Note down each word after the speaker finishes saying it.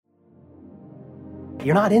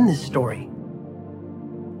You're not in this story.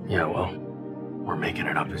 Yeah, well, we're making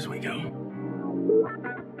it up as we go.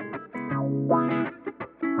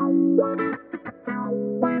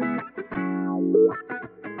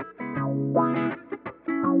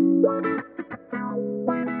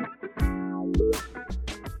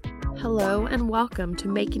 Hello and welcome to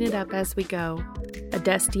Making It Up As We Go, a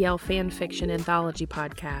Destiel fanfiction anthology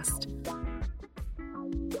podcast.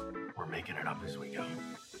 We're making it up as we go.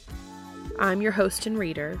 I'm your host and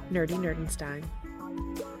reader, Nerdy Nerdenstein.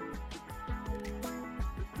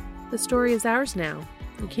 The story is ours now.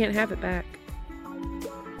 You can't have it back.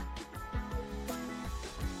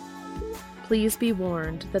 Please be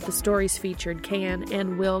warned that the stories featured can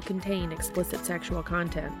and will contain explicit sexual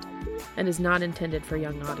content and is not intended for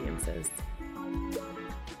young audiences.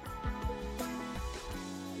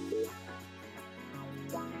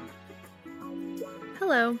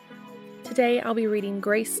 Hello. Today I'll be reading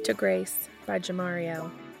Grace to Grace by Jamariel.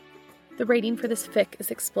 The rating for this fic is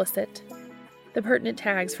explicit. The pertinent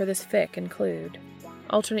tags for this fic include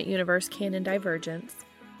alternate universe canon divergence,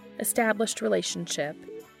 established relationship,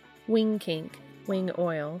 wing kink, wing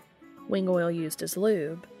oil used as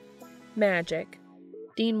lube, magic,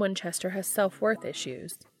 Dean Winchester has self-worth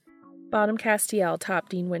issues, bottom Castiel, top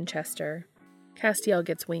Dean Winchester, Castiel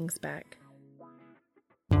gets wings back.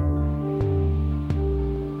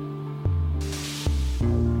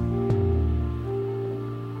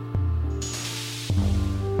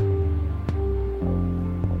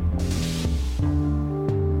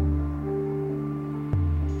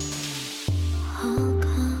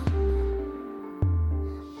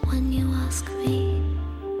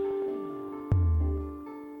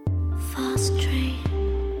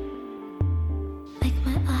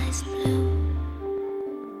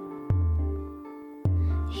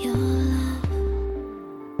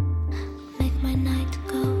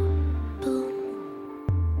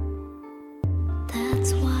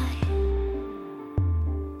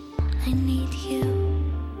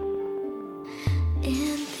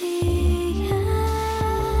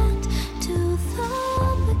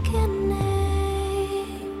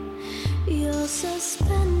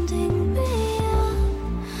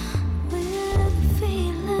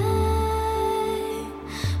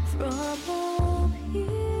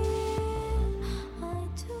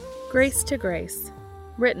 Grace to Grace,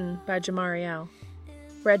 written by Jamariel,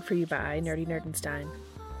 read for you by Nerdy Nerdenstein.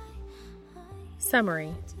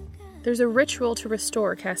 Summary. There's a ritual to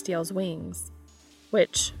restore Castiel's wings,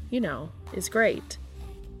 which, is great.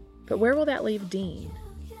 But where will that leave Dean?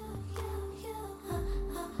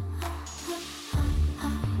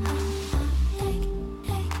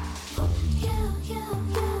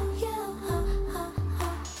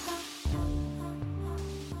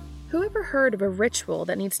 Whoever heard of a ritual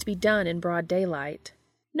that needs to be done in broad daylight?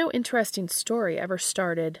 No interesting story ever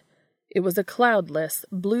started, "It was a cloudless,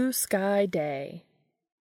 blue sky day."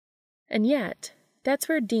 And yet, that's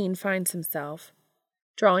where Dean finds himself,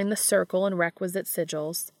 drawing the circle and requisite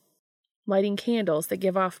sigils, lighting candles that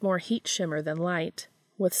give off more heat shimmer than light,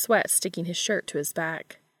 with sweat sticking his shirt to his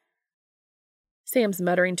back. Sam's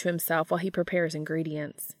muttering to himself while he prepares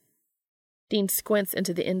ingredients. Dean squints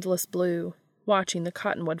into the endless blue, watching the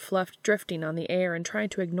cottonwood fluff drifting on the air and trying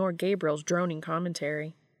to ignore Gabriel's droning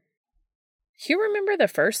commentary. You remember the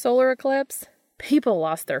first solar eclipse? People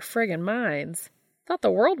lost their friggin' minds. Thought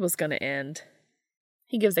the world was gonna end.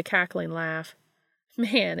 He gives a cackling laugh.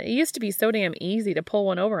 Man, it used to be so damn easy to pull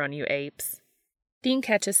one over on you apes. Dean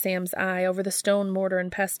catches Sam's eye over the stone mortar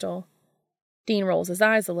and pestle. Dean rolls his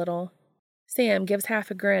eyes a little. Sam gives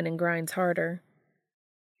half a grin and grinds harder.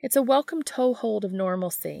 It's a welcome toehold of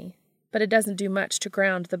normalcy, but it doesn't do much to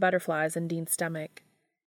ground the butterflies in Dean's stomach.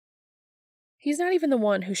 He's not even the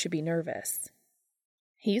one who should be nervous.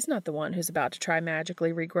 He's not the one who's about to try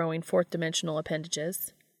magically regrowing fourth-dimensional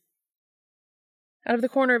appendages. Out of the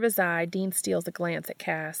corner of his eye, Dean steals a glance at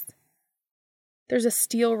Cass. There's a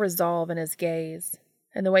steel resolve in his gaze,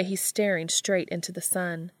 and the way he's staring straight into the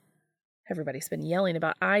sun. Everybody's been yelling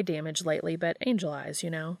about eye damage lately, but angel eyes,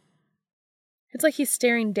 It's like he's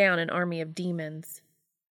staring down an army of demons.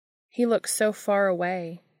 He looks so far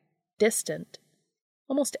away, distant,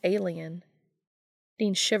 almost alien.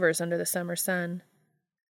 Dean shivers under the summer sun.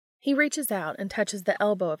 He reaches out and touches the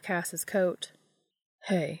elbow of Cass's coat.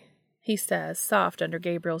 "Hey," he says, soft under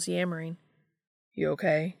Gabriel's yammering. "You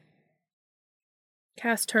okay?"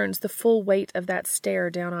 Cass turns the full weight of that stare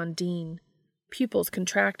down on Dean, pupils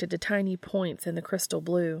contracted to tiny points in the crystal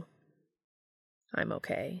blue. "I'm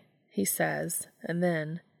okay," he says, and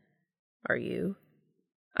then, "Are you?"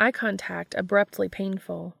 Eye contact abruptly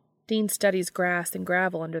painful. Dean studies grass and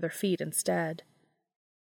gravel under their feet instead.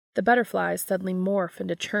 The butterflies suddenly morph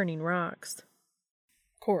into churning rocks.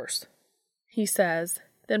 "Course," he says,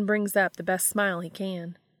 then brings up the best smile he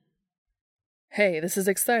can. "Hey, this is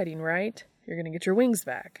exciting, right? You're gonna get your wings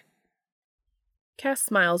back." Cass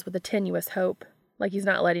smiles with a tenuous hope, like he's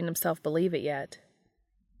not letting himself believe it yet.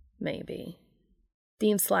 Maybe.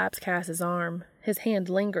 Dean slaps Cass's arm. His hand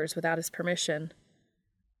lingers without his permission.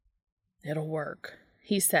 "It'll work,"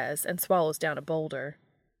 he says, and swallows down a boulder.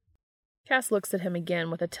 Cass looks at him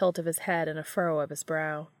again with a tilt of his head and a furrow of his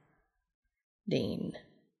brow. "Dean."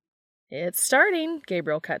 "It's starting,"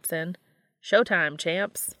 Gabriel cuts in. "Showtime,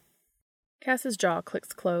 champs." Cass's jaw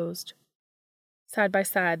clicks closed. Side by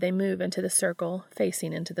side, they move into the circle,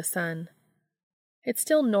 facing into the sun. It's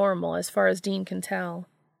still normal as far as Dean can tell,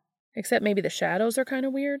 except maybe the shadows are kind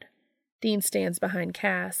of weird. Dean stands behind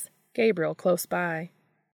Cass, Gabriel close by.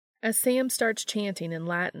 As Sam starts chanting in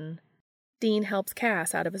Latin, Dean helps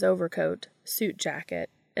Cass out of his overcoat, suit jacket,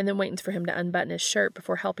 and then waits for him to unbutton his shirt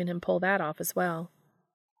before helping him pull that off as well.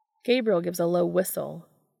 Gabriel gives a low whistle.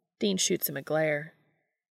 Dean shoots him a glare.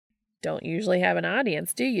 "Don't usually have an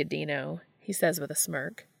audience, do you, Dino?" he says with a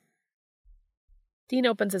smirk. Dean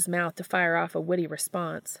opens his mouth to fire off a witty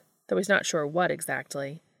response, though he's not sure what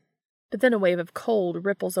exactly. But then a wave of cold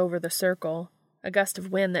ripples over the circle, a gust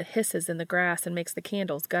of wind that hisses in the grass and makes the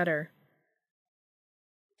candles gutter.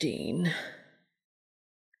 "Dean,"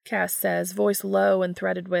 Cass says, voice low and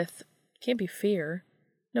threaded with, "Can't be fear.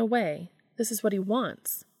 No way. This is what he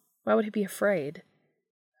wants. Why would he be afraid?"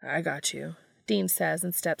 "I got you," Dean says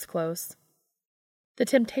and steps close. The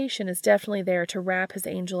temptation is definitely there to wrap his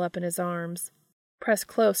angel up in his arms, press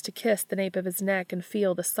close to kiss the nape of his neck and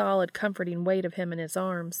feel the solid, comforting weight of him in his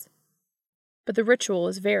arms. But the ritual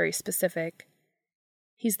is very specific.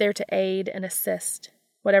 He's there to aid and assist,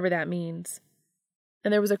 whatever that means.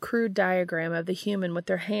 And there was a crude diagram of the human with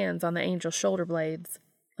their hands on the angel's shoulder blades,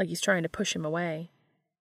 like he's trying to push him away.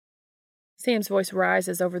 Sam's voice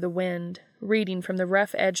rises over the wind, reading from the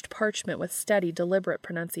rough-edged parchment with steady, deliberate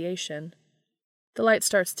pronunciation. The light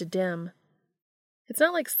starts to dim. It's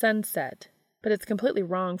not like sunset, but it's completely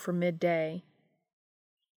wrong for midday.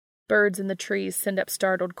 Birds in the trees send up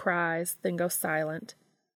startled cries, then go silent.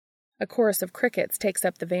 A chorus of crickets takes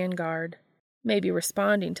up the vanguard, maybe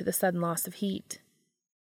responding to the sudden loss of heat.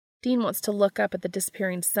 Dean wants to look up at the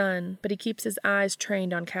disappearing sun, but he keeps his eyes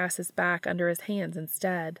trained on Cass's back under his hands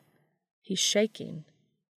instead. He's shaking.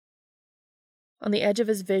 On the edge of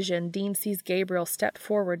his vision, Dean sees Gabriel step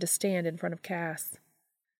forward to stand in front of Cass.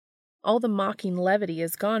 All the mocking levity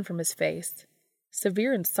is gone from his face.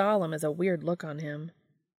 Severe and solemn is a weird look on him.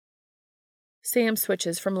 Sam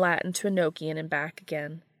switches from Latin to Enochian and back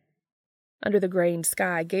again. Under the graying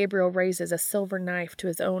sky, Gabriel raises a silver knife to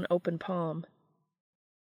his own open palm.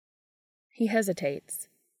 He hesitates.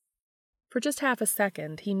 For just half a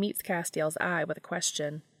second, he meets Castiel's eye with a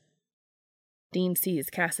question. Dean sees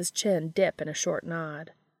Cass's chin dip in a short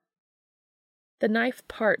nod. The knife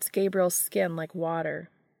parts Gabriel's skin like water.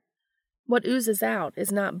 What oozes out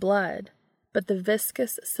is not blood, but the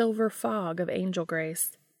viscous silver fog of angel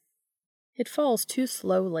grace. It falls too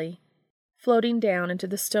slowly, floating down into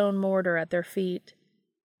the stone mortar at their feet,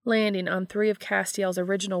 landing on 3 of Castiel's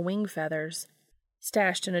original wing feathers,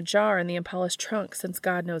 stashed in a jar in the Impala's trunk since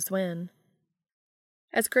God knows when.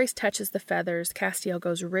 As Grace touches the feathers, Castiel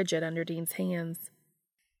goes rigid under Dean's hands.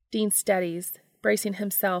 Dean steadies, bracing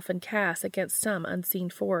himself and Cass against some unseen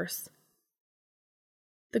force.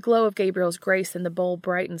 The glow of Gabriel's grace in the bowl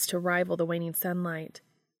brightens to rival the waning sunlight,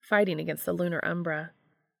 fighting against the lunar umbra.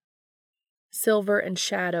 Silver and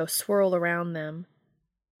shadow swirl around them.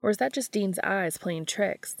 Or is that just Dean's eyes playing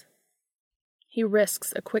tricks? He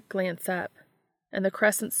risks a quick glance up, and the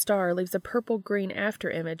crescent star leaves a purple-green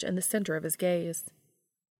afterimage in the center of his gaze.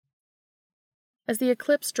 As the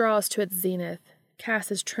eclipse draws to its zenith,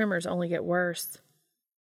 Cass's tremors only get worse.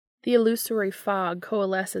 The illusory fog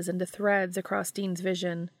coalesces into threads across Dean's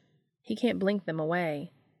vision. He can't blink them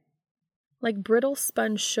away. Like brittle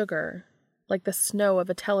sponge sugar, like the snow of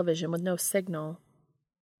a television with no signal.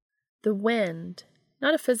 The wind,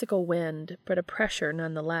 not a physical wind, but a pressure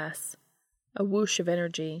nonetheless, a whoosh of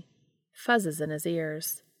energy, fuzzes in his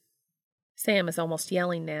ears. Sam is almost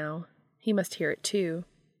yelling now. He must hear it too.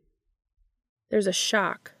 There's a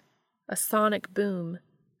shock, a sonic boom,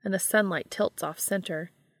 and the sunlight tilts off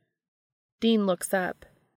center. Dean looks up.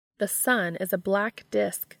 The sun is a black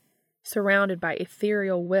disk, surrounded by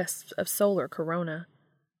ethereal wisps of solar corona.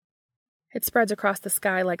 It spreads across the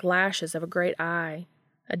sky like lashes of a great eye,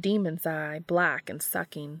 a demon's eye, black and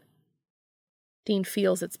sucking. Dean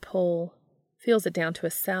feels its pull, feels it down to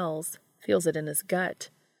his cells, feels it in his gut,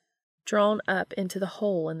 drawn up into the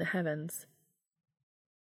hole in the heavens.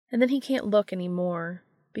 And then he can't look anymore,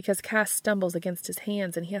 because Cass stumbles against his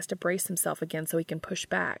hands and he has to brace himself again so he can push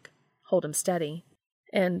back, hold him steady.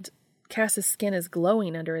 And Cass's skin is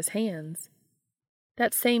glowing under his hands.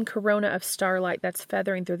 That same corona of starlight that's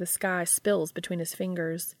feathering through the sky spills between his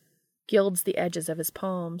fingers, gilds the edges of his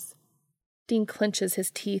palms. Dean clenches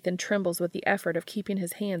his teeth and trembles with the effort of keeping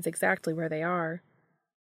his hands exactly where they are,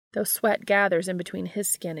 though sweat gathers in between his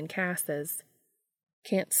skin and Cass's.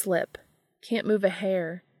 Can't slip, can't move a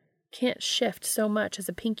hair, can't shift so much as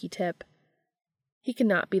a pinky tip. He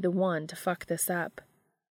cannot be the one to fuck this up.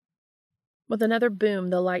 With another boom,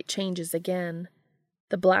 the light changes again,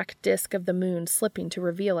 the black disk of the moon slipping to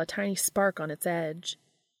reveal a tiny spark on its edge.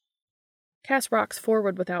 Cass rocks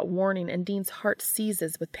forward without warning, and Dean's heart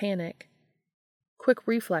seizes with panic. Quick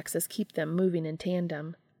reflexes keep them moving in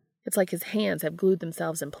tandem. It's like his hands have glued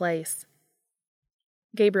themselves in place.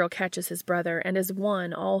 Gabriel catches his brother, and as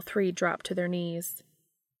one, all three drop to their knees.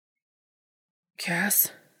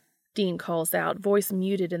 Cass? Dean calls out, voice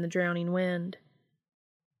muted in the drowning wind.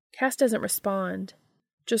 Cass doesn't respond,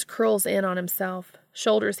 just curls in on himself,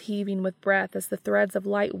 shoulders heaving with breath as the threads of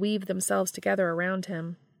light weave themselves together around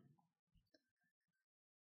him.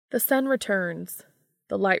 The sun returns.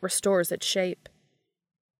 The light restores its shape.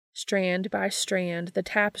 Strand by strand, the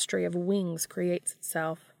tapestry of wings creates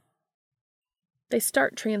itself. They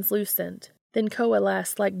start translucent, then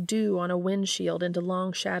coalesce like dew on a windshield into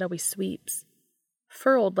long shadowy sweeps,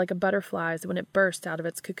 furled like a butterfly's when it bursts out of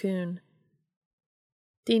its cocoon.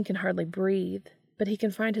 Dean can hardly breathe, but he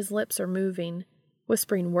can find his lips are moving,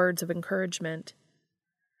 whispering words of encouragement.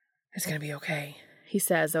 It's gonna be okay, he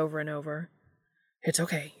says over and over. It's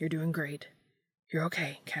okay, you're doing great. You're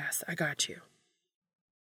okay, Cass, I got you.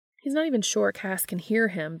 He's not even sure Cass can hear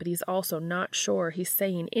him, but he's also not sure he's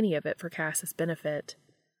saying any of it for Cass's benefit.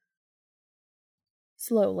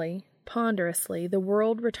 Slowly, ponderously, the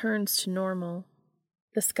world returns to normal,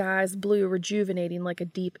 the sky's blue rejuvenating like a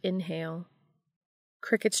deep inhale.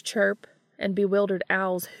 Crickets chirp, and bewildered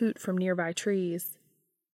owls hoot from nearby trees.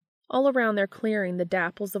 All around their clearing, the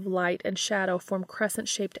dapples of light and shadow form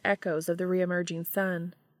crescent-shaped echoes of the re-emerging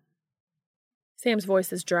sun. Sam's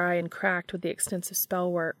voice is dry and cracked with the extensive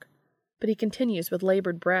spell work, but he continues with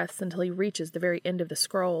labored breaths until he reaches the very end of the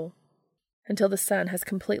scroll, until the sun has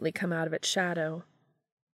completely come out of its shadow,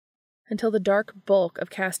 until the dark bulk of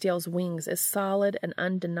Castiel's wings is solid and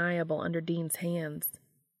undeniable under Dean's hands.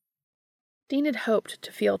 Dean had hoped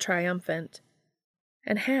to feel triumphant,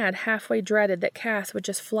 and had halfway dreaded that Cass would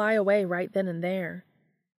just fly away right then and there.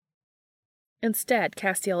 Instead,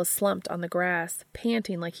 Castiel is slumped on the grass,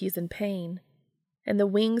 panting like he's in pain, and the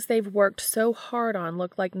wings they've worked so hard on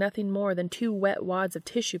look like nothing more than 2 wet wads of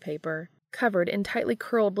tissue paper, covered in tightly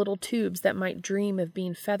curled little tubes that might dream of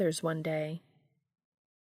being feathers one day.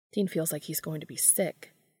 Dean feels like he's going to be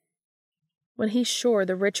sick. When he's sure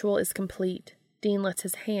the ritual is complete, Dean lets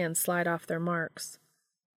his hands slide off their marks.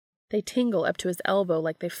 They tingle up to his elbow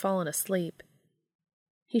like they've fallen asleep.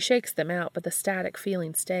 He shakes them out, but the static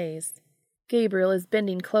feeling stays. Gabriel is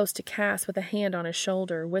bending close to Cass with a hand on his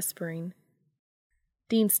shoulder, whispering.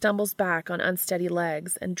 Dean stumbles back on unsteady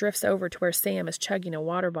legs and drifts over to where Sam is chugging a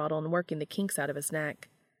water bottle and working the kinks out of his neck.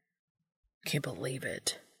 Can't believe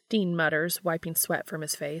it, Dean mutters, wiping sweat from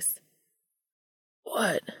his face.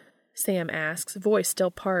 What? Sam asks, voice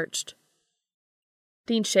still parched.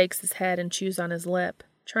 Dean shakes his head and chews on his lip,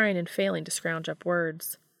 trying and failing to scrounge up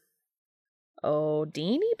words. Oh,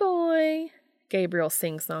 Deanie boy, Gabriel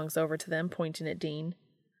sing-songs over to them, pointing at Dean.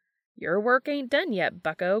 Your work ain't done yet,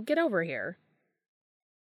 bucko. Get over here.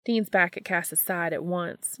 Dean's back at Cass's side at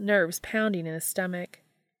once, nerves pounding in his stomach.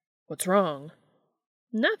 What's wrong?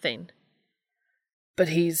 Nothing. But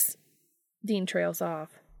he's... Dean trails off.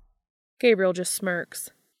 Gabriel just smirks.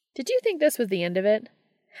 Did you think this was the end of it?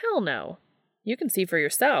 Hell no. You can see for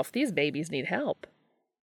yourself, these babies need help.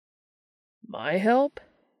 My help?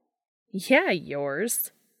 Yeah,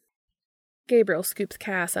 yours. Gabriel scoops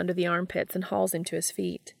Cass under the armpits and hauls him to his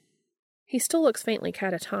feet. He still looks faintly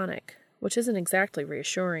catatonic, which isn't exactly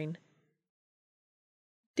reassuring.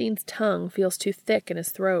 Dean's tongue feels too thick in his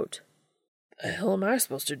throat. The hell am I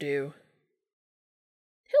supposed to do?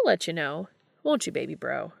 He'll let you know, won't you, baby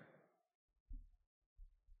bro?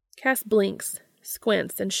 Cass blinks,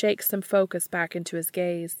 squints, and shakes some focus back into his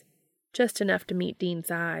gaze, just enough to meet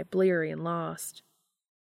Dean's eye, bleary and lost.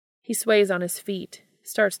 He sways on his feet,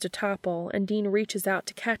 starts to topple, and Dean reaches out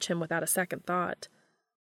to catch him without a second thought.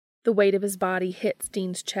 The weight of his body hits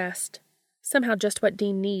Dean's chest, somehow just what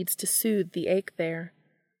Dean needs to soothe the ache there.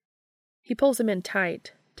 He pulls him in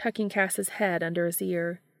tight, tucking Cass's head under his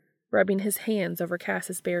ear, rubbing his hands over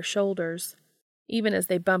Cass's bare shoulders, even as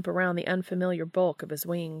they bump around the unfamiliar bulk of his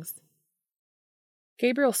wings.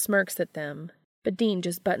 Gabriel smirks at them, but Dean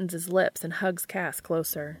just buttons his lips and hugs Cass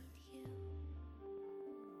closer.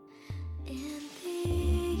 In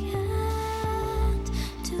the end,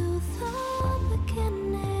 to the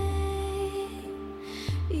beginning,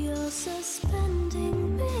 you're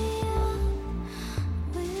suspending me up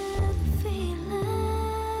with feeling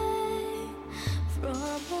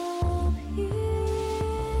from here.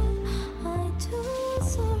 I do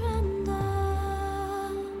surrender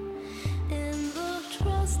in the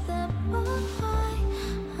trust that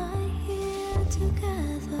I here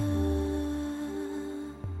together.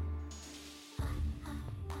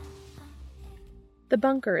 The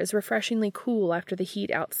bunker is refreshingly cool after the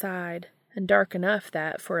heat outside, and dark enough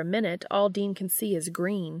that, for a minute, all Dean can see is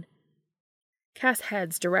green. Cass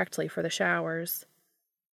heads directly for the showers.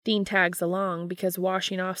 Dean tags along because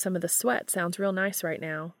washing off some of the sweat sounds real nice right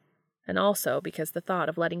now, and also because the thought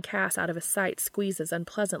of letting Cass out of his sight squeezes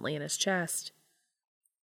unpleasantly in his chest.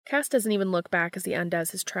 Cass doesn't even look back as he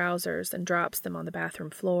undoes his trousers and drops them on the bathroom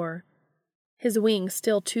floor, his wings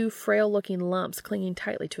still two frail-looking lumps clinging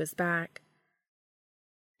tightly to his back.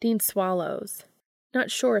 Dean swallows, not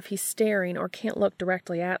sure if he's staring or can't look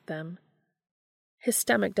directly at them. His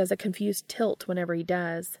stomach does a confused tilt whenever he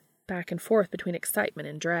does, back and forth between excitement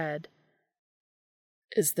and dread.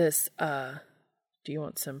 Is this, do you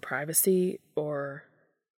want some privacy, or...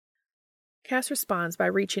 Cass responds by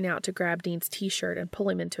reaching out to grab Dean's t-shirt and pull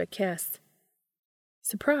him into a kiss.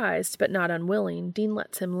 Surprised, but not unwilling, Dean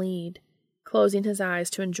lets him lead, closing his eyes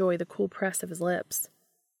to enjoy the cool press of his lips.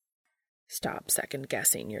 Stop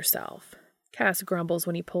second-guessing yourself. Cass grumbles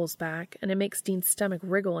when he pulls back, and it makes Dean's stomach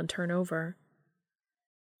wriggle and turn over.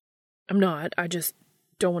 I'm not. I just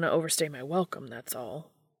don't want to overstay my welcome, that's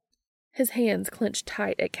all. His hands clench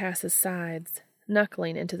tight at Cass's sides,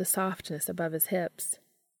 knuckling into the softness above his hips.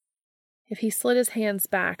 If he slid his hands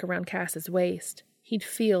back around Cass's waist, he'd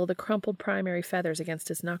feel the crumpled primary feathers against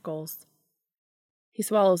his knuckles. He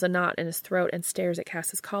swallows a knot in his throat and stares at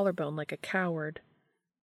Cass's collarbone like a coward.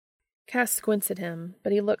 Cass squints at him,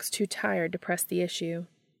 but he looks too tired to press the issue.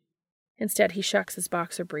 Instead, he shucks his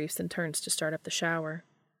boxer briefs and turns to start up the shower.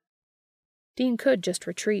 Dean could just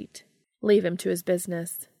retreat, leave him to his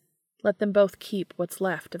business, let them both keep what's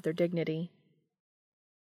left of their dignity.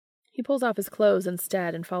 He pulls off his clothes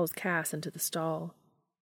instead and follows Cass into the stall.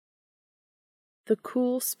 The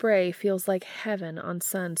cool spray feels like heaven on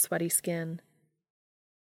Sun's sweaty skin.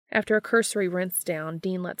 After a cursory rinse down,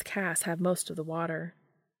 Dean lets Cass have most of the water.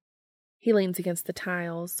 He leans against the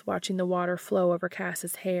tiles, watching the water flow over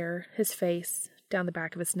Cass's hair, his face, down the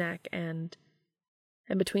back of his neck, and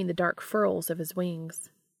between the dark furls of his wings.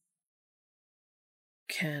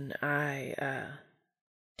 Can I,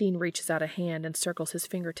 Dean reaches out a hand and circles his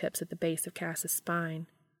fingertips at the base of Cass's spine.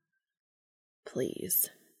 Please.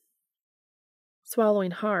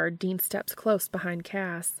 Swallowing hard, Dean steps close behind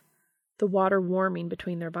Cass, the water warming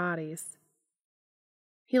between their bodies.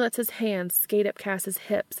 He lets his hands skate up Cass's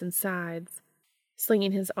hips and sides,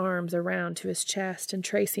 slinging his arms around to his chest and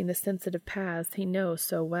tracing the sensitive paths he knows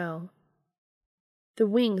so well. The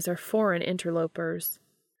wings are foreign interlopers,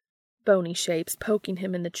 bony shapes poking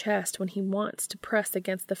him in the chest when he wants to press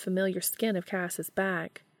against the familiar skin of Cass's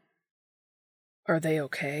back. Are they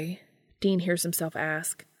okay? Dean hears himself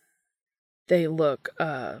ask. They look,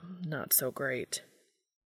 not so great.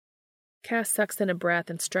 Cass sucks in a breath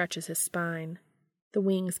and stretches his spine. The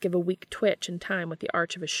wings give a weak twitch in time with the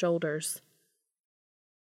arch of his shoulders.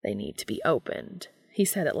 They need to be opened, he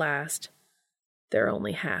said at last. They're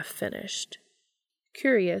only half finished.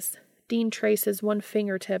 Curious, Dean traces one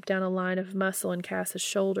fingertip down a line of muscle in Cass's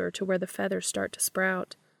shoulder to where the feathers start to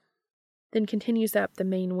sprout, then continues up the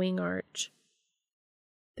main wing arch.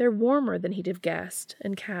 They're warmer than he'd have guessed,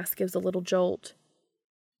 and Cass gives a little jolt.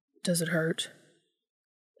 Does it hurt?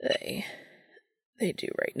 They do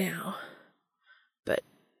right now. But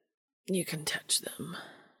you can touch them.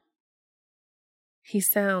 He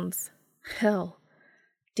sounds... hell.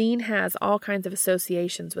 Dean has all kinds of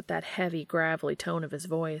associations with that heavy, gravelly tone of his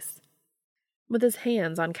voice. With his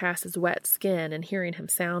hands on Cass's wet skin and hearing him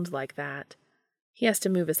sound like that, he has to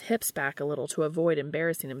move his hips back a little to avoid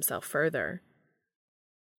embarrassing himself further.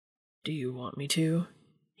 Do you want me to?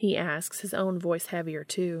 He asks, his own voice heavier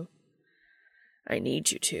too. I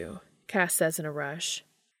need you to, Cass says in a rush.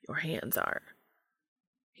 Your hands are.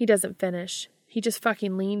 He doesn't finish. He just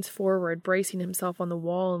fucking leans forward, bracing himself on the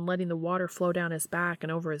wall and letting the water flow down his back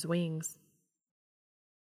and over his wings.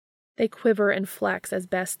 They quiver and flex as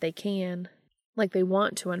best they can, like they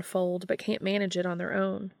want to unfold but can't manage it on their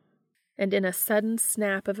own. And in a sudden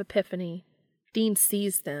snap of epiphany, Dean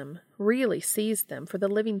sees them, really sees them for the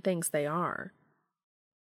living things they are.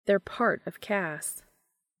 They're part of Cass.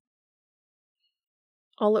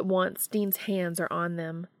 All at once, Dean's hands are on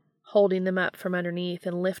them, holding them up from underneath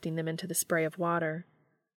and lifting them into the spray of water.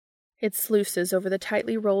 It sluices over the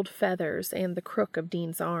tightly rolled feathers and the crook of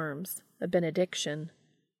Dean's arms, a benediction.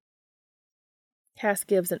 Cass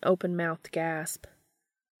gives an open-mouthed gasp.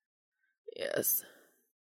 Yes,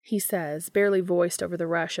 he says, barely voiced over the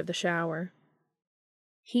rush of the shower.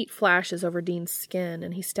 Heat flashes over Dean's skin,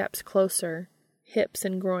 and he steps closer, hips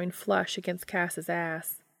and groin flush against Cass's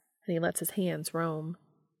ass, and he lets his hands roam.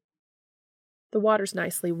 The water's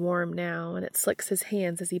nicely warm now, and it slicks his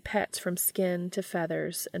hands as he pets from skin to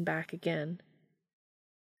feathers and back again.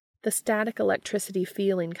 The static electricity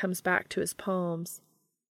feeling comes back to his palms.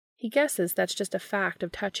 He guesses that's just a fact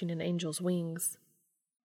of touching an angel's wings.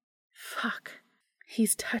 Fuck,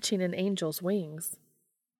 he's touching an angel's wings.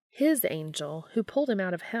 His angel, who pulled him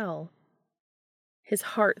out of hell. His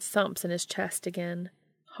heart thumps in his chest again,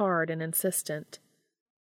 hard and insistent.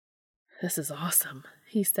 This is awesome,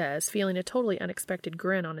 he says, feeling a totally unexpected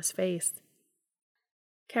grin on his face.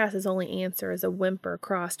 Cass's only answer is a whimper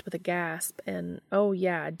crossed with a gasp, and oh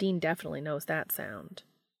yeah, Dean definitely knows that sound.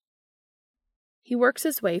 He works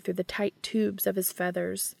his way through the tight tubes of his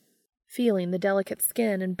feathers, feeling the delicate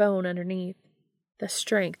skin and bone underneath, the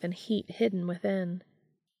strength and heat hidden within.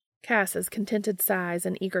 Cass's contented sighs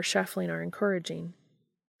and eager shuffling are encouraging,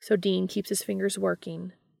 so Dean keeps his fingers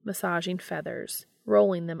working, massaging feathers,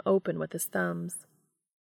 rolling them open with his thumbs.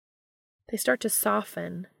 They start to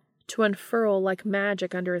soften, to unfurl like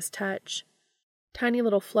magic under his touch. Tiny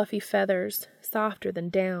little fluffy feathers, softer than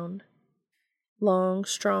down. Long,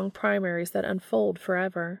 strong primaries that unfold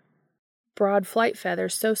forever. Broad flight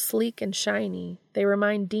feathers so sleek and shiny, they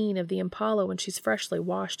remind Dean of the Impala when she's freshly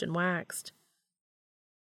washed and waxed.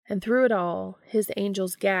 And through it all, his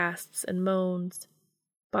angel's gasps and moans,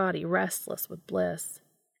 body restless with bliss.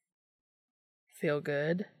 Feel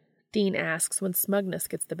good? Dean asks when smugness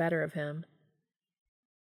gets the better of him.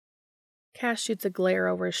 Cass shoots a glare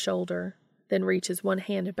over his shoulder, then reaches one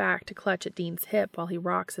hand back to clutch at Dean's hip while he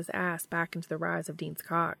rocks his ass back into the rise of Dean's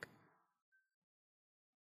cock.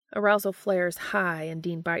 Arousal flares high and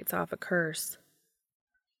Dean bites off a curse.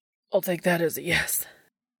 I'll take that as a yes,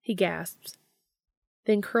 he gasps,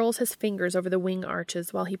 then curls his fingers over the wing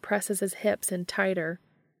arches while he presses his hips in tighter,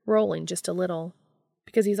 rolling just a little,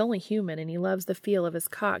 because he's only human and he loves the feel of his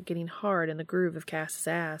cock getting hard in the groove of Cass's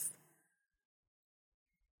ass.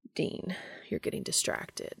 Dean, you're getting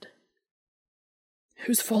distracted.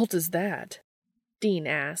 Whose fault is that? Dean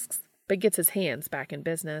asks, but gets his hands back in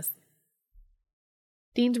business.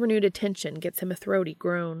 Dean's renewed attention gets him a throaty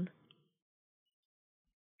groan.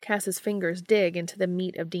 Cass's fingers dig into the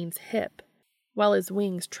meat of Dean's hip, while his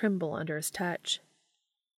wings tremble under his touch.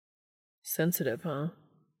 Sensitive, huh?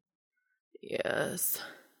 Yes.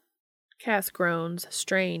 Cass groans,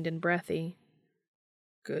 strained and breathy.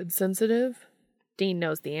 Good sensitive? Dean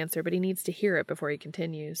knows the answer, but he needs to hear it before he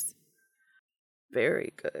continues.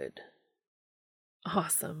 Very good.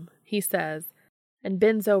 Awesome, he says, and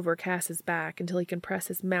bends over Cass's back until he can press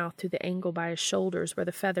his mouth to the angle by his shoulders where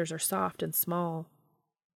the feathers are soft and small.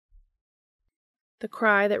 The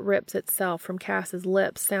cry that rips itself from Cass's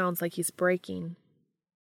lips sounds like he's breaking.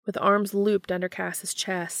 With arms looped under Cass's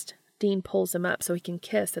chest, Dean pulls him up so he can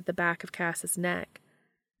kiss at the back of Cass's neck,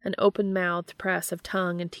 an open-mouthed press of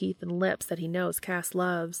tongue and teeth and lips that he knows Cass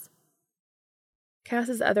loves.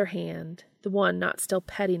 Cass's other hand, the one not still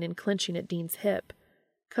petting and clenching at Dean's hip,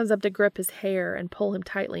 comes up to grip his hair and pull him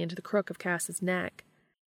tightly into the crook of Cass's neck.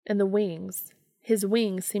 And the wings, his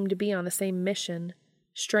wings seem to be on the same mission,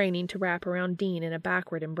 straining to wrap around Dean in a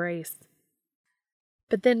backward embrace.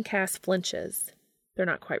 But then Cass flinches. They're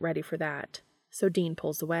not quite ready for that, so Dean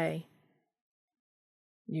pulls away.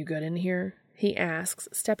 You good in here? He asks,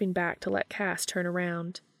 stepping back to let Cass turn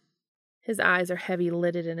around. His eyes are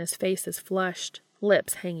heavy-lidded and his face is flushed,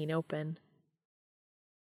 lips hanging open.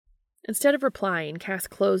 Instead of replying, Cass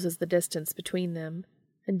closes the distance between them,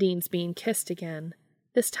 and Dean's being kissed again,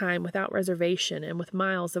 this time without reservation and with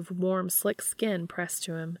miles of warm, slick skin pressed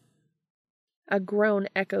to him. A groan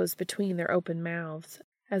echoes between their open mouths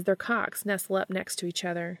as their cocks nestle up next to each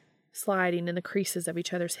other, sliding in the creases of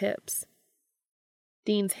each other's hips.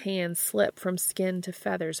 Dean's hands slip from skin to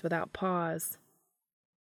feathers without pause.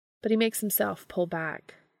 But he makes himself pull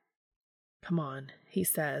back. Come on, he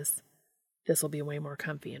says. This'll be way more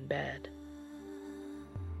comfy in bed.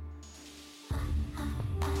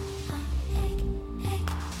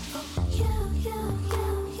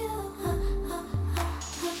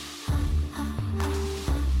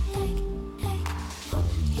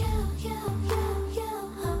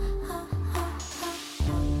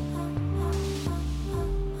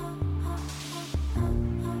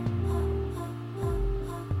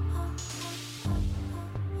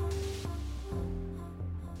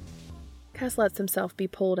 Cass lets himself be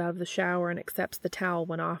pulled out of the shower and accepts the towel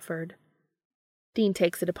when offered. Dean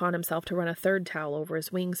takes it upon himself to run a third towel over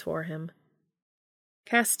his wings for him.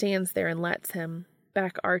 Cass stands there and lets him,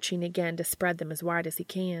 back arching again to spread them as wide as he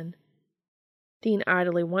can. Dean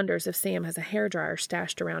idly wonders if Sam has a hairdryer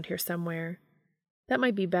stashed around here somewhere. That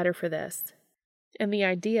might be better for this. And the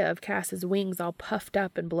idea of Cass's wings all puffed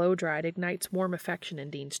up and blow-dried ignites warm affection in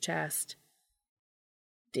Dean's chest.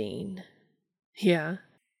 Dean. Yeah,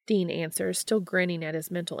 Dean answers, still grinning at his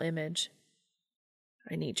mental image.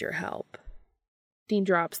 I need your help. Dean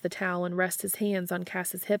drops the towel and rests his hands on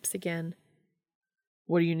Cass's hips again.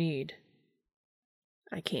 What do you need?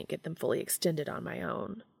 I can't get them fully extended on my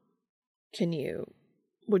own.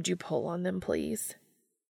 Would you pull on them, please?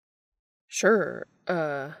 Sure,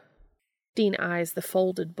 Dean eyes the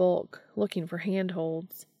folded bulk, looking for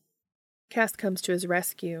handholds. Cass comes to his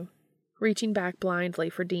rescue, reaching back blindly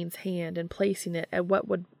for Dean's hand and placing it at what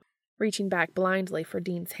would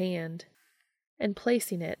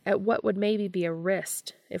maybe be a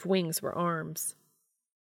wrist if wings were arms.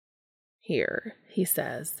 Here, he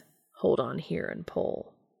says. Hold on here and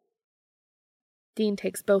pull. Dean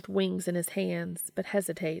takes both wings in his hands, but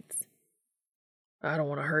hesitates. I don't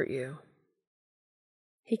want to hurt you.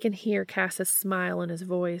 He can hear Cass's smile in his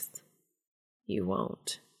voice. You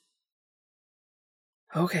won't.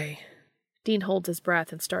 Okay. Dean holds his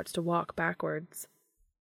breath and starts to walk backwards.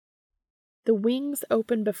 The wings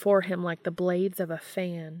open before him like the blades of a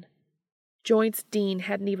fan. Joints Dean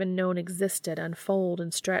hadn't even known existed unfold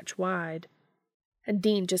and stretch wide. And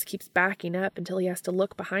Dean just keeps backing up until he has to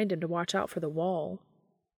look behind him to watch out for the wall.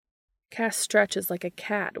 Cass stretches like a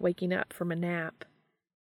cat waking up from a nap.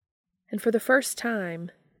 And for the first time,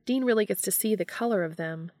 Dean really gets to see the color of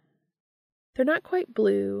them. They're not quite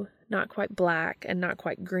blue, not quite black, and not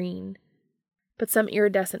quite green, but some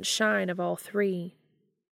iridescent shine of all three.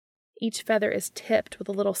 Each feather is tipped with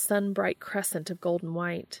a little sun-bright crescent of golden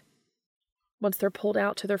white. Once they're pulled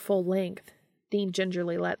out to their full length, Dean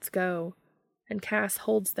gingerly lets go, and Cass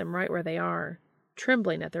holds them right where they are,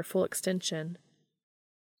 trembling at their full extension.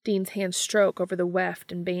 Dean's hands stroke over the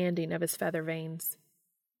weft and banding of his feather veins.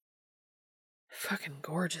 Fucking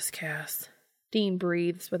gorgeous, Cass, Dean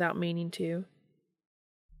breathes without meaning to.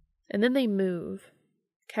 And then they move.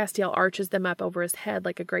 Castiel arches them up over his head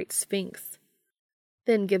like a great sphinx,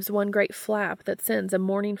 then gives one great flap that sends a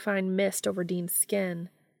morning-fine mist over Dean's skin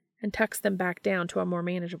and tucks them back down to a more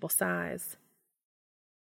manageable size.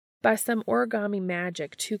 By some origami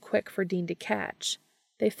magic too quick for Dean to catch,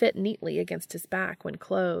 they fit neatly against his back when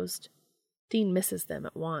closed. Dean misses them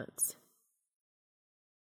at once.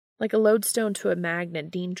 Like a lodestone to a magnet,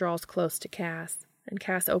 Dean draws close to Cass, and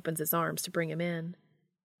Cass opens his arms to bring him in.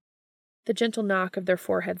 The gentle knock of their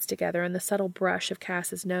foreheads together and the subtle brush of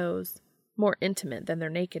Cass's nose, more intimate than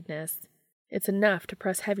their nakedness, it's enough to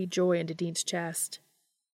press heavy joy into Dean's chest.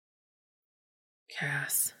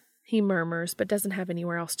 Cass, he murmurs, but doesn't have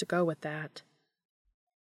anywhere else to go with that.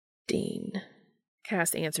 Dean,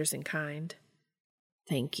 Cass answers in kind.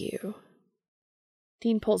 Thank you.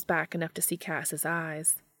 Dean pulls back enough to see Cass's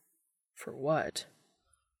eyes. For what?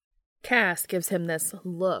 Cass gives him this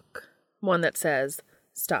look, one that says,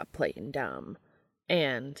 stop playing dumb,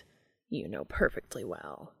 and you know perfectly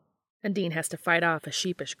well. And Dean has to fight off a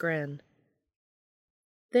sheepish grin.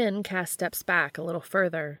 Then Cass steps back a little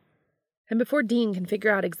further, and before Dean can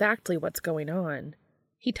figure out exactly what's going on,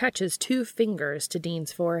 he touches 2 fingers to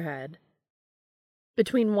Dean's forehead.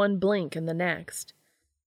 Between one blink and the next,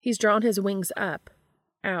 he's drawn his wings up,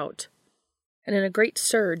 out, and in a great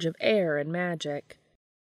surge of air and magic.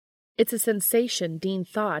 It's a sensation Dean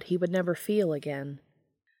thought he would never feel again.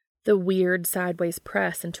 The weird sideways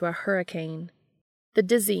press into a hurricane. The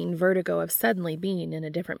dizzying vertigo of suddenly being in a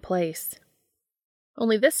different place.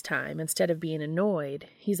 Only this time, instead of being annoyed,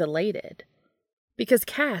 he's elated. Because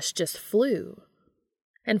Cass just flew.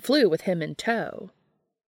 And flew with him in tow.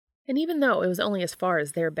 And even though it was only as far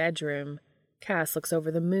as their bedroom, Cass looks over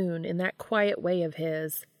the moon in that quiet way of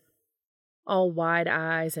his. All wide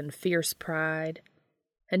eyes and fierce pride.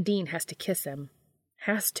 And Dean has to kiss him.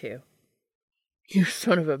 Has to. You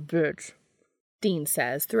son of a bitch, Dean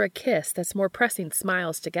says, through a kiss that's more pressing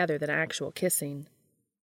smiles together than actual kissing.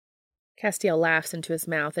 Castiel laughs into his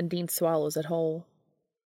mouth, and Dean swallows it whole.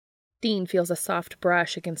 Dean feels a soft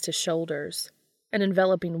brush against his shoulders, an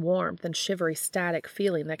enveloping warmth and shivery static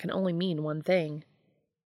feeling that can only mean one thing.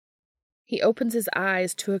 He opens his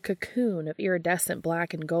eyes to a cocoon of iridescent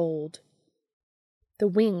black and gold. The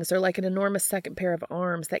wings are like an enormous second pair of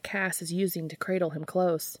arms that Cass is using to cradle him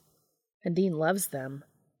close, and Dean loves them.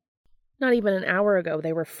 Not even an hour ago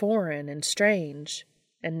they were foreign and strange,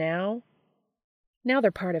 and now Now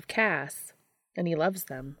they're part of Cass, and he loves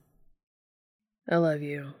them. I love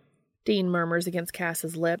you, Dean murmurs against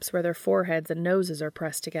Cass's lips where their foreheads and noses are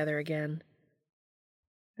pressed together again.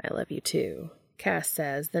 I love you too, Cass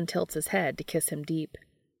says, then tilts his head to kiss him deep.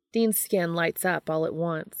 Dean's skin lights up all at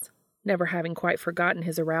once, never having quite forgotten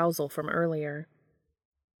his arousal from earlier.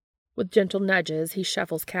 With gentle nudges, he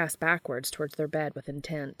shuffles Cass backwards towards their bed with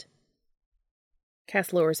intent.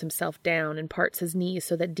 Cass lowers himself down and parts his knees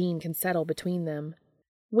so that Dean can settle between them,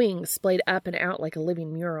 wings splayed up and out like a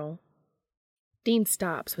living mural. Dean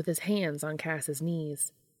stops with his hands on Cass's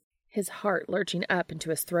knees, his heart lurching up into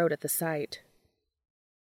his throat at the sight.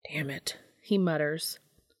 Damn it, he mutters.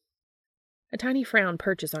 A tiny frown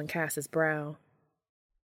perches on Cass's brow.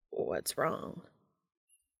 What's wrong?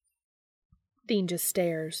 Dean just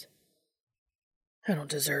stares. I don't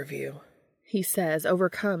deserve you, he says,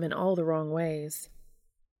 overcome in all the wrong ways.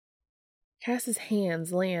 Cass's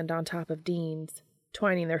hands land on top of Dean's,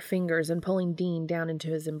 twining their fingers and pulling Dean down into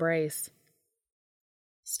his embrace.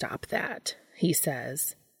 Stop that, he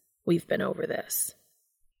says. We've been over this.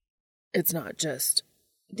 It's not just,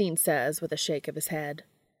 Dean says with a shake of his head.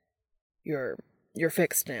 You're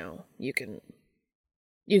fixed now. You can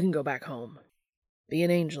go back home. Be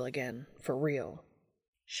an angel again, for real.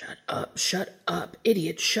 Shut up,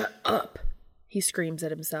 idiot, shut up, he screams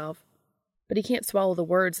at himself, but he can't swallow the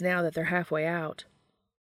words now that they're halfway out.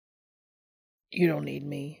 You don't need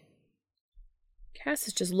me. Cass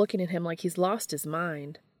is just looking at him like he's lost his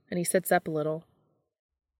mind, and he sits up a little.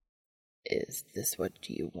 Is this what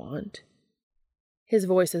you want? His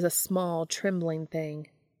voice is a small, trembling thing.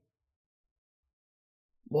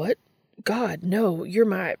 What? God, no, you're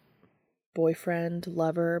my boyfriend,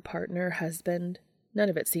 lover, partner, husband. None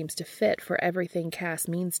of it seems to fit for everything Cass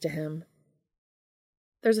means to him.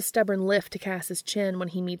 There's a stubborn lift to Cass's chin when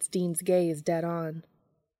he meets Dean's gaze dead on.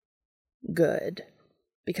 Good,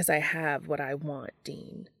 because I have what I want,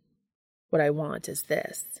 Dean. What I want is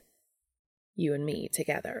this. You and me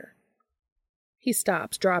together. He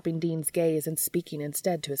stops, dropping Dean's gaze and speaking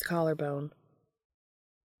instead to his collarbone.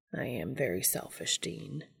 I am very selfish,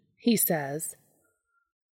 Dean, he says.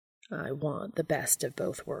 I want the best of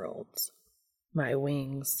both worlds. My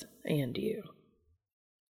wings and you.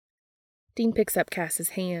 Dean picks up Cass's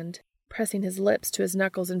hand, pressing his lips to his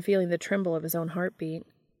knuckles and feeling the tremble of his own heartbeat.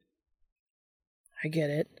 I get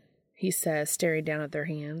it, he says, staring down at their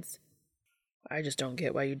hands. I just don't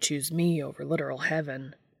get why you'd choose me over literal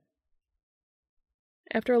heaven.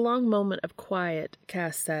 After a long moment of quiet,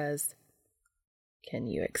 Cass says, Can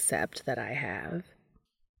you accept that I have?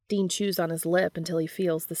 Dean chews on his lip until he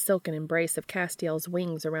feels the silken embrace of Castiel's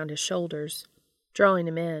wings around his shoulders, drawing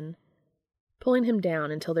him in, pulling him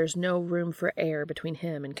down until there's no room for air between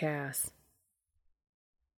him and Cass.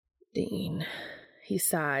 Dean, he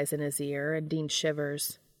sighs in his ear, and Dean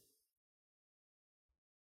shivers.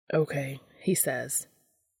 Okay, he says.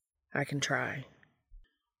 I can try.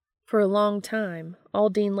 For a long time, all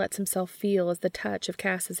Dean lets himself feel is the touch of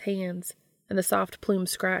Cass's hands and the soft plume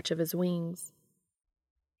scratch of his wings.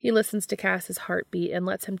 He listens to Cass's heartbeat and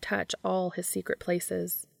lets him touch all his secret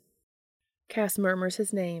places. Cass murmurs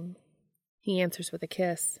his name. He answers with a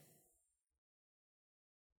kiss.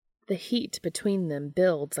 The heat between them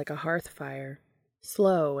builds like a hearth fire,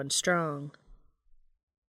 slow and strong.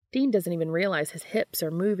 Dean doesn't even realize his hips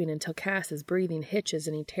are moving until Cass's breathing hitches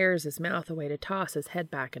and he tears his mouth away to toss his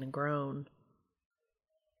head back in a groan.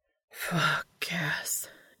 Fuck, Cass,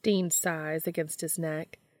 Dean sighs against his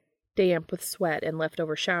neck, damp with sweat and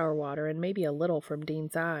leftover shower water and maybe a little from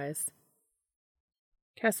Dean's eyes.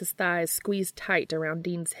 Cass's thighs squeeze tight around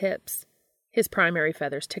Dean's hips. His primary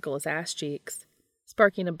feathers tickle his ass cheeks,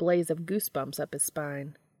 sparking a blaze of goosebumps up his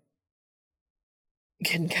spine.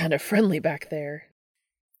 Getting kind of friendly back there,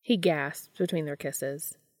 he gasps between their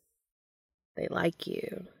kisses. They like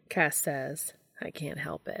you, Cass says. I can't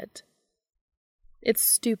help it. It's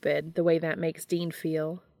stupid, the way that makes Dean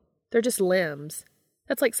feel. They're just limbs.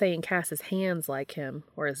 That's like saying Cass's hands like him,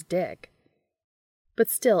 or his dick. But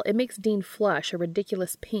still, it makes Dean flush a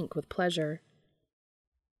ridiculous pink with pleasure.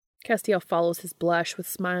 Castiel follows his blush with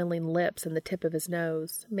smiling lips and the tip of his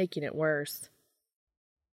nose, making it worse.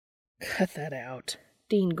 Cut that out,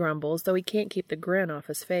 Dean grumbles, though he can't keep the grin off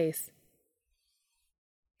his face.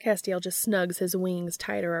 Castiel just snugs his wings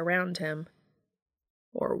tighter around him.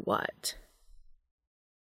 Or what?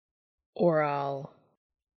 Or I'll...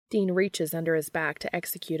 Dean reaches under his back to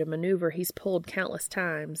execute a maneuver he's pulled countless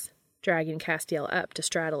times, dragging Castiel up to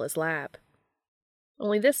straddle his lap.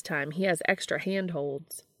 Only this time he has extra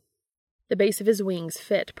handholds. The base of his wings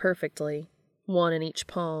fit perfectly, one in each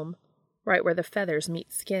palm, right where the feathers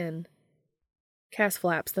meet skin. Cass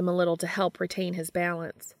flaps them a little to help retain his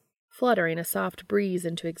balance, fluttering a soft breeze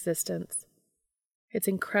into existence. It's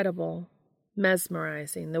incredible,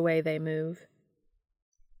 mesmerizing, the way they move.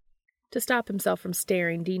 To stop himself from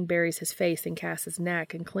staring, Dean buries his face in Cass's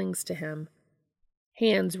neck and clings to him,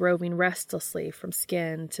 hands roving restlessly from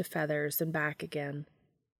skin to feathers and back again.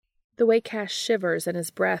 The way Cass shivers and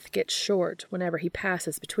his breath gets short whenever he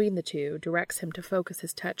passes between the two directs him to focus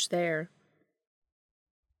his touch there,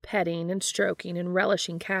 petting and stroking and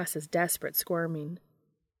relishing Cass's desperate squirming.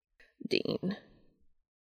 Dean,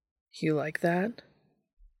 you like that?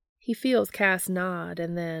 He feels Cass nod,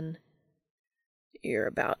 and then, "You're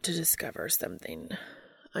about to discover something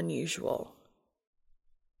unusual."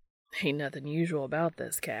 "Ain't nothing usual about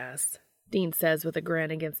this, Cass," Dean says with a grin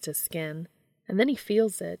against his skin, and then he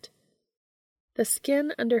feels it. The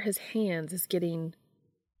skin under his hands is getting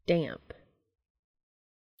damp.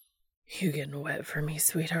 "You getting wet for me,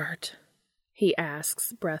 sweetheart?" he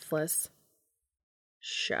asks, breathless.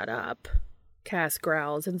 "Shut up," Cass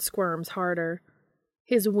growls and squirms harder,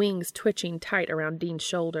 his wings twitching tight around Dean's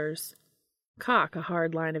shoulders, cock a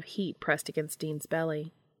hard line of heat pressed against Dean's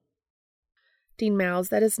belly. Dean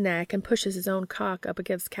mouths at his neck and pushes his own cock up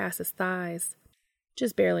against Cass's thighs,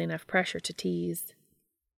 just barely enough pressure to tease.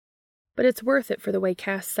 But it's worth it for the way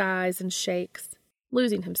Cass sighs and shakes,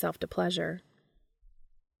 losing himself to pleasure.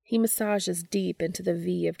 He massages deep into the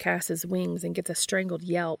V of Cass's wings and gets a strangled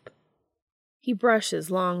yelp. He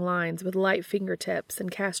brushes long lines with light fingertips,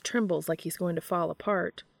 and Cass trembles like he's going to fall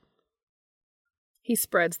apart. He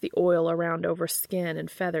spreads the oil around over skin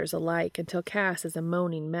and feathers alike until Cass is a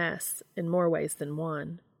moaning mess in more ways than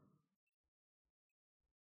one.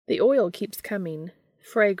 The oil keeps coming,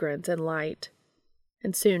 fragrant and light,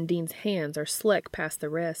 and soon Dean's hands are slick past the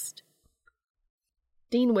wrist.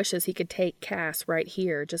 Dean wishes he could take Cass right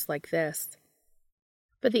here, just like this.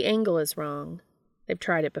 But the angle is wrong. They've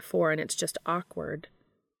tried it before, and it's just awkward.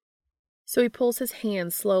 So he pulls his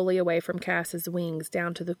hands slowly away from Cass's wings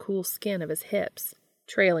down to the cool skin of his hips,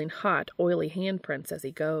 trailing hot, oily handprints as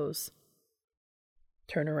he goes.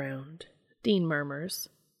 "Turn around," Dean murmurs.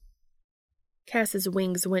 Cass's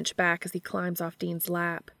wings winch back as he climbs off Dean's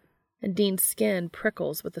lap, and Dean's skin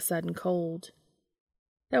prickles with the sudden cold.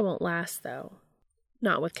 That won't last, though.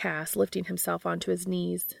 Not with Cass lifting himself onto his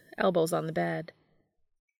knees, elbows on the bed.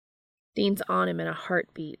 Dean's on him in a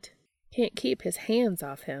heartbeat. Can't keep his hands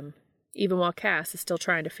off him, even while Cass is still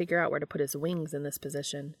trying to figure out where to put his wings in this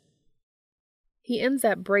position. He ends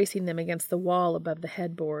up bracing them against the wall above the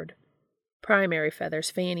headboard, primary feathers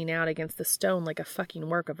fanning out against the stone like a fucking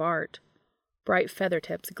work of art, bright feather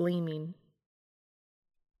tips gleaming.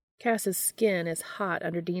 Cass's skin is hot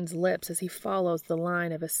under Dean's lips as he follows the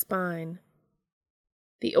line of his spine.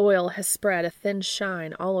 The oil has spread a thin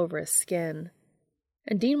shine all over his skin,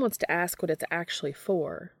 and Dean wants to ask what it's actually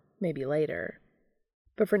for, maybe later.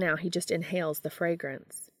 But for now, he just inhales the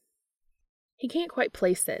fragrance. He can't quite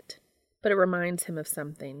place it, but it reminds him of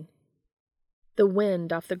something. The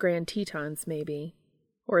wind off the Grand Tetons, maybe,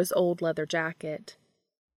 or his old leather jacket.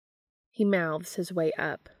 He mouths his way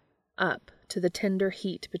up to the tender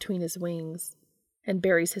heat between his wings, and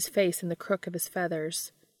buries his face in the crook of his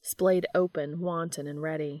feathers, splayed open, wanton and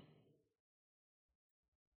ready.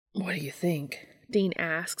 "What do you think?" Dean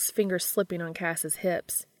asks, fingers slipping on Cass's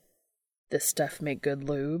hips. "This stuff make good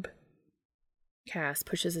lube?" Cass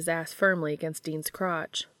pushes his ass firmly against Dean's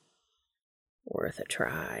crotch. "Worth a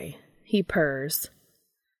try," he purrs.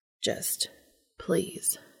 "Just,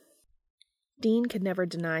 please." Dean could never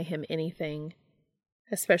deny him anything,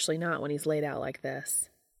 especially not when he's laid out like this.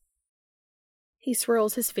 He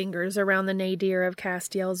swirls his fingers around the nadir of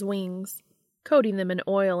Castiel's wings, coating them in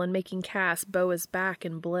oil and making Cass bow his back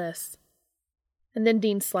in bliss. And then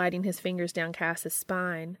Dean sliding his fingers down Cass's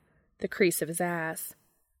spine, the crease of his ass,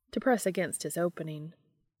 to press against his opening.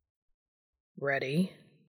 "Ready?"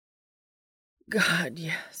 "God,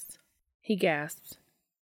 yes," he gasps.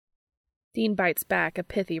 Dean bites back a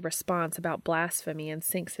pithy response about blasphemy and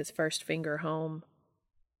sinks his first finger home.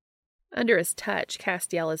 Under his touch,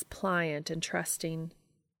 Castiel is pliant and trusting.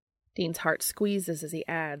 Dean's heart squeezes as he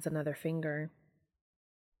adds another finger.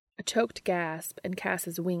 A choked gasp, and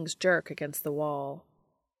Cass's wings jerk against the wall.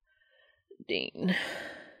 "Dean,"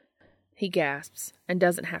 he gasps, and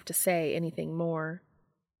doesn't have to say anything more.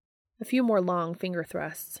 A few more long finger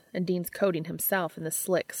thrusts, and Dean's coating himself in the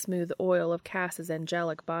slick, smooth oil of Cass's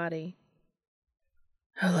angelic body.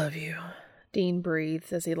 "I love you," Dean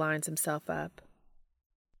breathes as he lines himself up.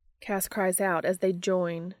 Cass cries out as they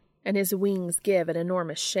join, and his wings give an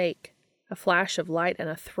enormous shake, a flash of light and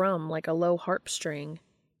a thrum like a low harp string.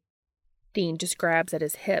 Dean just grabs at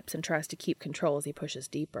his hips and tries to keep control as he pushes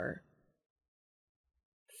deeper.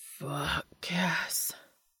 Fuck, Cass.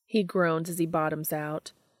 He groans as he bottoms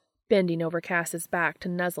out, bending over Cass's back to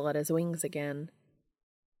nuzzle at his wings again.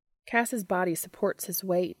 Cass's body supports his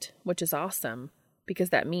weight, which is awesome,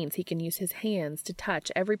 because that means he can use his hands to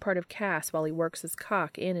touch every part of Cass while he works his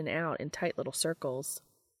cock in and out in tight little circles.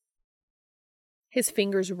 His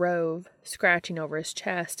fingers rove, scratching over his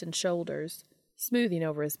chest and shoulders, smoothing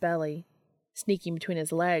over his belly, sneaking between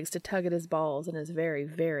his legs to tug at his balls and his very,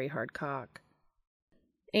 very hard cock.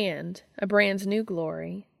 And, a brand new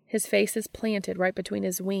glory, his face is planted right between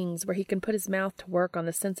his wings where he can put his mouth to work on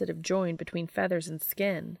the sensitive joint between feathers and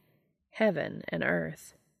skin, heaven and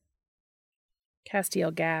earth.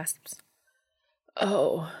 Castiel gasps.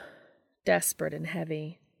 Oh, desperate and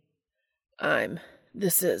heavy.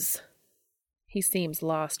 This is... He seems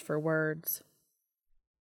lost for words.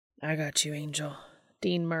 I got you, Angel.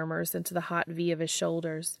 Dean murmurs into the hot V of his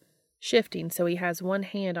shoulders, shifting so he has one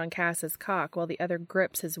hand on Cass's cock while the other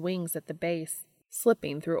grips his wings at the base,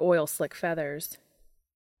 slipping through oil-slick feathers.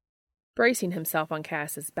 Bracing himself on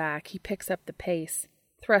Cass's back, he picks up the pace,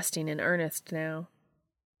 thrusting in earnest now.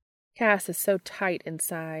 Cass is so tight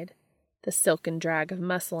inside, the silken drag of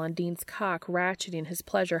muscle on Dean's cock ratcheting his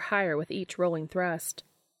pleasure higher with each rolling thrust.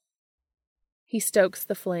 He stokes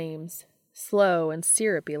the flames, slow and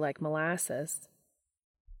syrupy like molasses.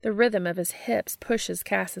 The rhythm of his hips pushes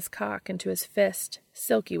Cass's cock into his fist,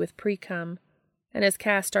 silky with pre-cum, and as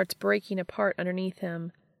Cass starts breaking apart underneath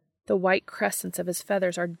him, the white crescents of his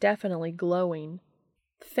feathers are definitely glowing,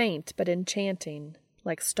 faint but enchanting,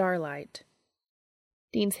 like starlight.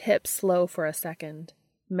 Dean's hips slow for a second,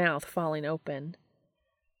 mouth falling open.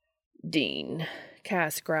 Dean,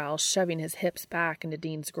 Cass growls, shoving his hips back into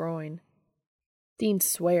Dean's groin. Dean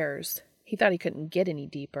swears. He thought he couldn't get any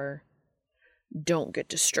deeper. Don't get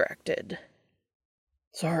distracted.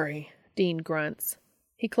 Sorry, Dean grunts.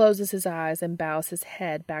 He closes his eyes and bows his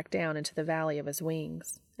head back down into the valley of his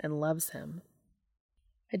wings, and loves him.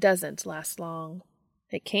 It doesn't last long.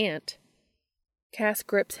 It can't. Cass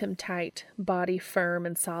grips him tight, body firm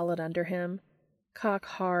and solid under him, cock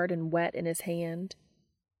hard and wet in his hand.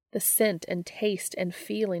 The scent and taste and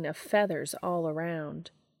feeling of feathers all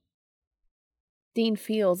around. Dean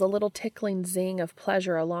feels a little tickling zing of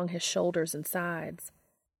pleasure along his shoulders and sides,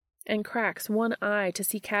 and cracks one eye to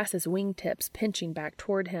see Cass's wingtips pinching back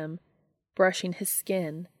toward him, brushing his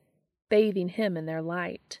skin, bathing him in their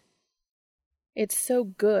light. It's so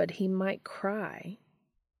good he might cry.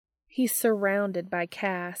 He's surrounded by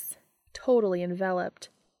Cass, totally enveloped,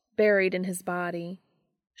 buried in his body,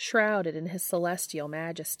 shrouded in his celestial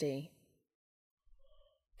majesty.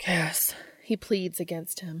 Cass, he pleads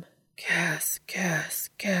against him. Cass.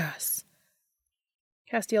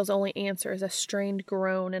 Castiel's only answer is a strained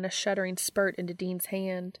groan and a shuddering spurt into Dean's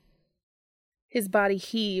hand. His body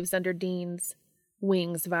heaves under Dean's,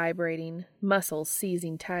 wings vibrating, muscles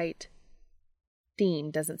seizing tight. Dean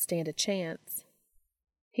doesn't stand a chance.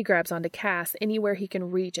 He grabs onto Cass anywhere he can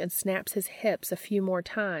reach and snaps his hips a few more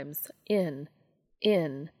times,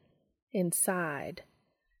 inside,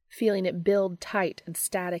 feeling it build tight and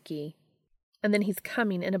staticky. And then he's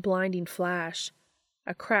coming in a blinding flash,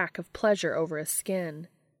 a crack of pleasure over his skin,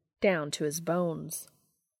 down to his bones.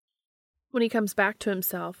 When he comes back to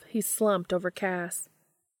himself, he's slumped over Cass,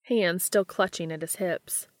 hands still clutching at his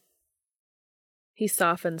hips. He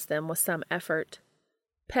softens them with some effort,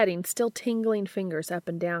 petting still tingling fingers up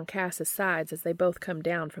and down Cass's sides as they both come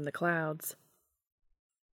down from the clouds.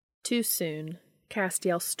 Too soon,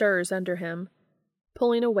 Castiel stirs under him,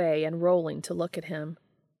 pulling away and rolling to look at him.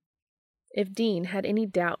 If Dean had any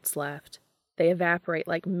doubts left, they evaporate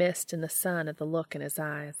like mist in the sun at the look in his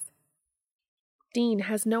eyes. Dean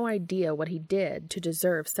has no idea what he did to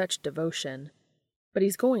deserve such devotion, but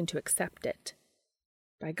he's going to accept it.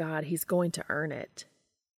 By God, he's going to earn it.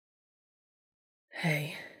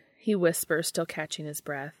 Hey, he whispers, still catching his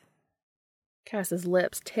breath. Cass's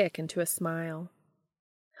lips tick into a smile.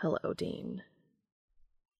 Hello, Dean.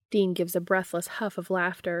 Dean gives a breathless huff of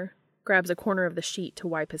laughter, grabs a corner of the sheet to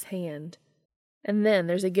wipe his hand. And then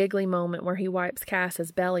there's a giggly moment where he wipes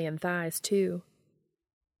Cass's belly and thighs, too.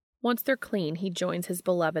 Once they're clean, he joins his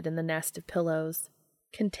beloved in the nest of pillows,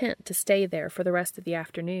 content to stay there for the rest of the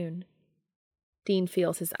afternoon. Dean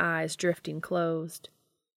feels his eyes drifting closed.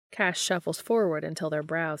 Cass shuffles forward until their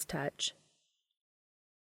brows touch.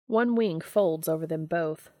 One wing folds over them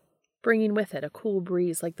both, bringing with it a cool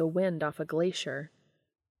breeze like the wind off a glacier,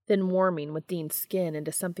 then warming with Dean's skin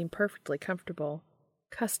into something perfectly comfortable,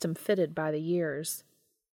 custom-fitted by the years.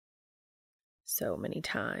 So many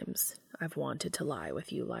times I've wanted to lie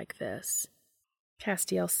with you like this,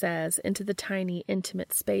 Castiel says into the tiny,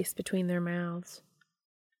 intimate space between their mouths.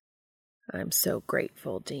 I'm so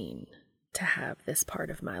grateful, Dean, to have this part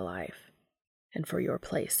of my life and for your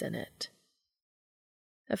place in it.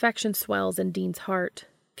 Affection swells in Dean's heart,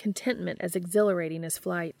 contentment as exhilarating as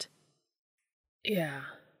flight. Yeah.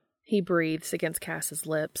 He breathes against Cass's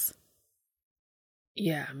lips.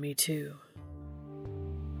 Yeah, me too.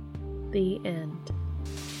 The end.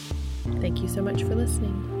 Thank you so much for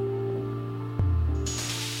listening.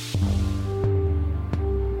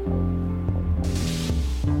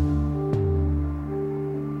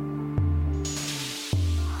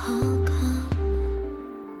 I'll come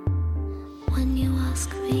when you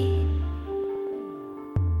ask me.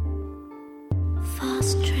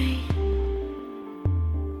 Fast train,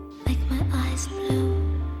 make my eyes blue.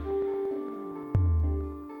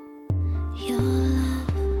 Your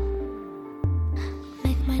love,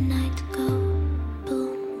 make my night go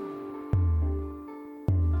boom.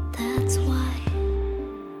 That's why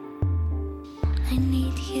I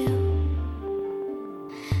need you.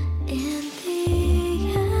 In the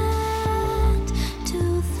end, to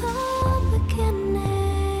the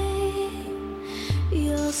beginning,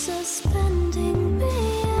 you're suspending me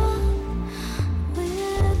with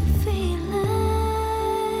a feeling.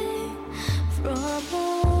 From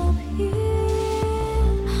up here,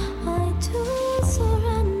 I do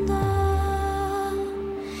surrender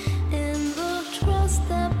in the trust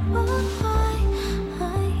that I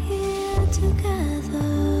hear together.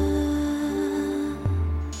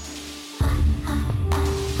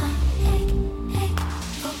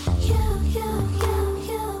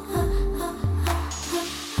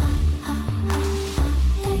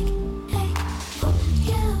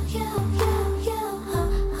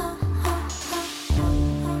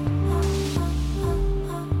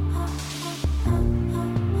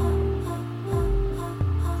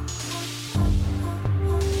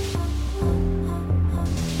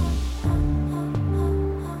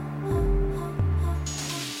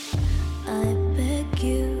 I beg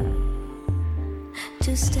you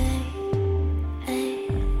to stay.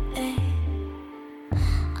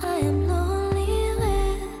 I am lonely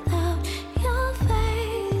without your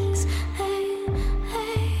face.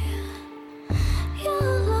 Your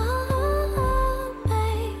love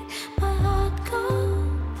make my heart go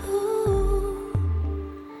boom.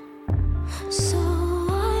 So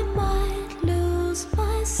I might lose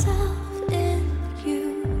myself in you,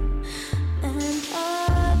 and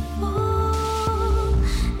I fall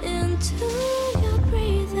into your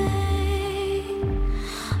breathing.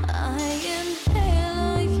 I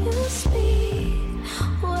inhale you speak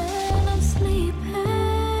when I'm sleeping.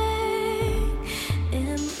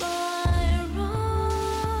 In my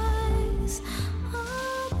rise,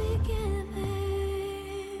 I'll be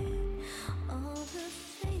giving all the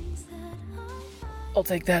things that I'll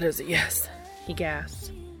take that as a yes. He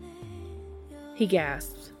gasps. He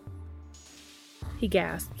gasps. He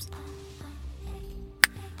gasps.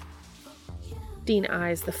 Dean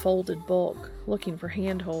eyes the folded bulk, looking for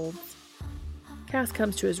handholds. Cass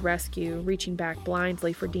comes to his rescue, reaching back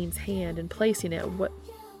blindly for Dean's hand and placing it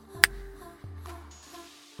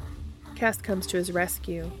Cass comes to his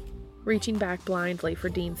rescue, reaching back blindly for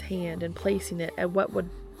Dean's hand and placing it at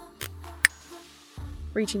what would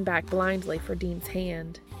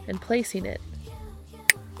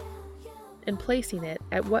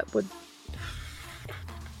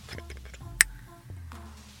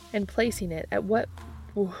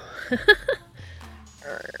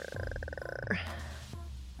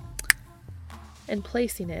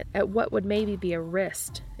maybe be a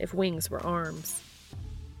wrist if wings were arms.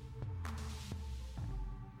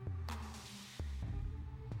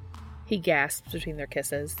 He gasps between their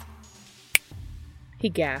kisses. He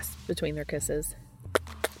gasps between their kisses.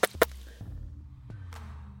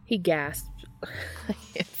 He gasps. I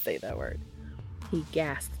can't say that word. He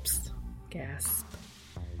gasps. Gasp.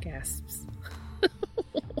 Gasps. I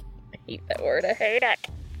hate that word. I hate it.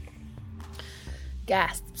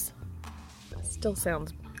 Gasps. It still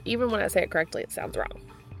sounds, even when I say it correctly, it sounds wrong.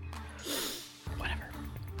 Whatever.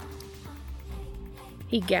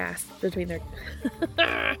 He gasps between their...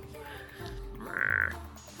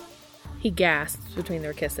 He gasps between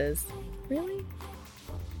their kisses. Really?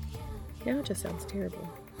 Now it just sounds terrible.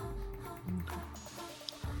 Okay.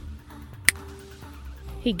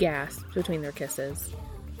 He gasps between their kisses.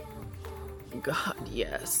 God,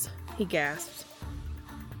 yes. He gasps.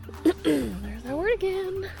 There's that word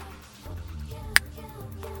again.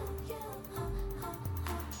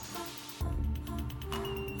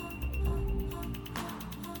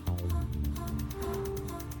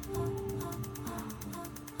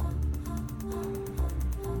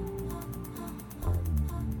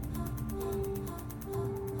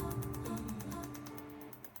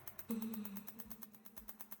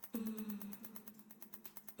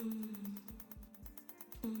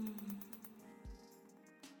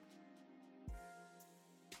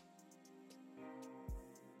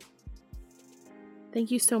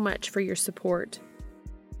 Thank you so much for your support.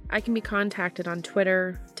 I can be contacted on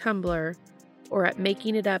Twitter, Tumblr, or at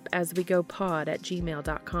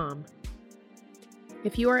makingitupaswegopod@gmail.com.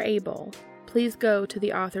 If you are able, please go to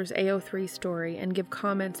the author's AO3 story and give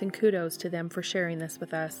comments and kudos to them for sharing this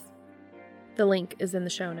with us. The link is in the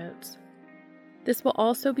show notes. This will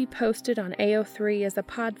also be posted on AO3 as a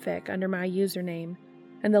podfic under my username,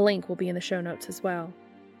 and the link will be in the show notes as well.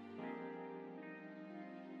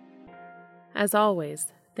 As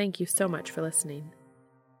always, thank you so much for listening.